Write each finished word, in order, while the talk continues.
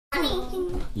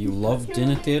funny. You love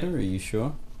dinner theater? Are you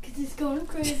sure? Cause it's going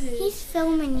crazy. He's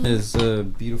filming. There's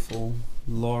beautiful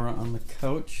Laura on the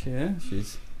couch here.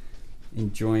 She's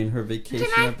enjoying her vacation,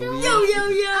 I believe.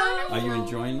 Yo. Are you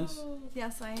enjoying this?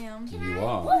 Yes, I am. You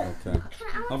are? Okay.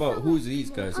 How about who's these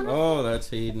guys? Oh, that's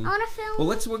Hayden. I want to film.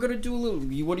 Well, we're gonna do a little.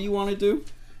 What do you want to do?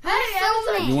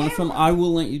 Hey, You want to film? I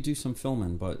will let you do some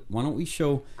filming, but why don't we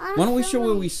show? Why don't we show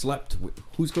where we slept?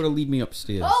 Who's gonna lead me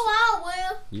upstairs? Oh, I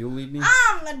will. You lead me.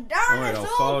 I'm the Alright, darndest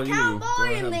I'll follow old you. cowboy Go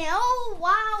in ahead. the old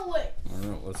Wild West. All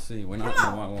right, let's see. We're not.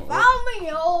 Come on, follow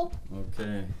me, old.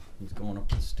 Okay, he's going up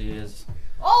the stairs.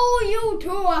 Oh, you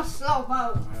two are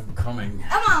slowpoke. I'm coming.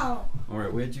 Come on. All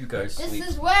right, where'd you guys This sleep?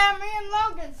 is where me and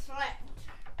Logan slept.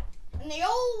 In the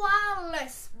old Wild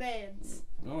West beds.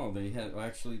 Oh, they had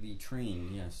actually the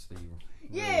train. Yes, the.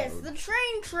 Yes, railroad. the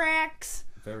train tracks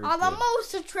Very are good. the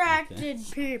most attracted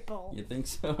people. You think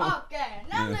so? Okay,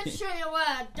 now Yeah. let's show you where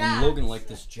I And died. Logan liked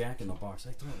this Jack in the Box.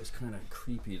 I thought it was kind of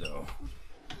creepy though.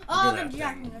 Oh, Look the at that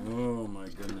Jack thing. in the- Oh my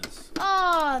goodness.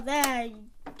 Oh, there you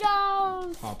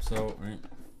go. Pops out, right?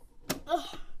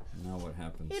 Ugh, Now what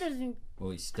happens? he doesn't. Will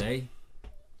he stay?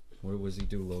 What does he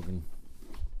do, Logan?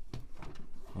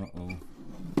 Uh-oh.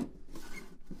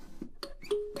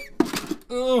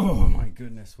 Oh my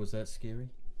goodness, was that scary?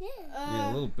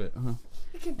 Yeah, a little bit, huh?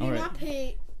 It could be All my right.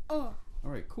 pig. All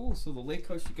right, cool. So the lake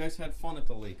house, you guys had fun at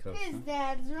the lake house, His huh?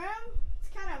 dad's room. It's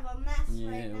kind of a mess Yeah,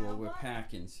 right now. well, we're but-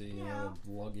 packing. See, Yeah.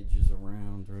 luggage is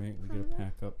around, right? We gotta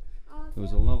pack up. Oh, There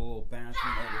was another little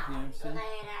bathroom over here. See? later.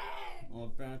 Well,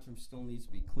 the bathroom still needs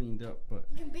to be cleaned up, but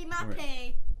You can be my All right.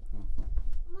 pig. Oh. Oh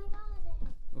my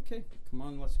god. okay. Come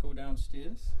on, let's go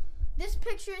downstairs. This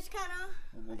picture is kind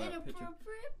Well, of that picture.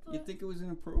 inappropriate, but You'd think it was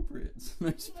inappropriate. It's a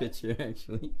nice picture,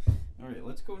 actually. All right,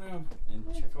 let's go down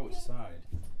and check outside.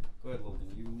 Go ahead,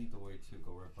 Logan. You lead the way too.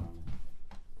 Go right by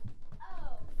me.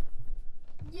 oh,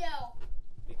 yo,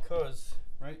 Because,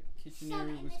 right, kitchen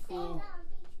area was cool.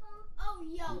 oh,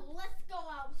 yo, let's go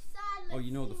outside. Oh, Let's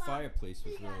you know the see my- fireplace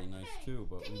was see really my nice pig. too,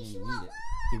 but Can we you didn't show need it. up?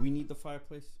 Did we need the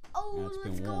fireplace? Oh, Yeah, it's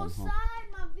let's been go warm, huh?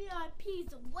 outside. My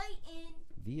VIPs are waiting.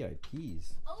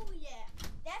 VIPs. Oh yeah,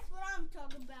 that's what I'm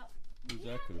talking about. Who's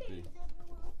that gonna be? VIPs,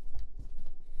 everyone.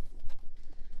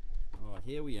 Oh,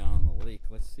 here we are on the lake.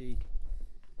 Let's see.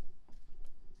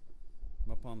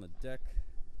 I'm up on the deck.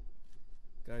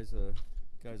 Guys are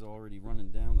already running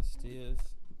down the stairs.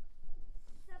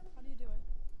 How do you do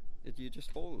it? If you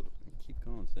just hold it and keep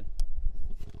going, see?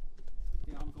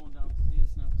 Yeah, I'm going down the stairs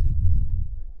now too.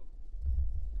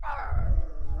 Arr.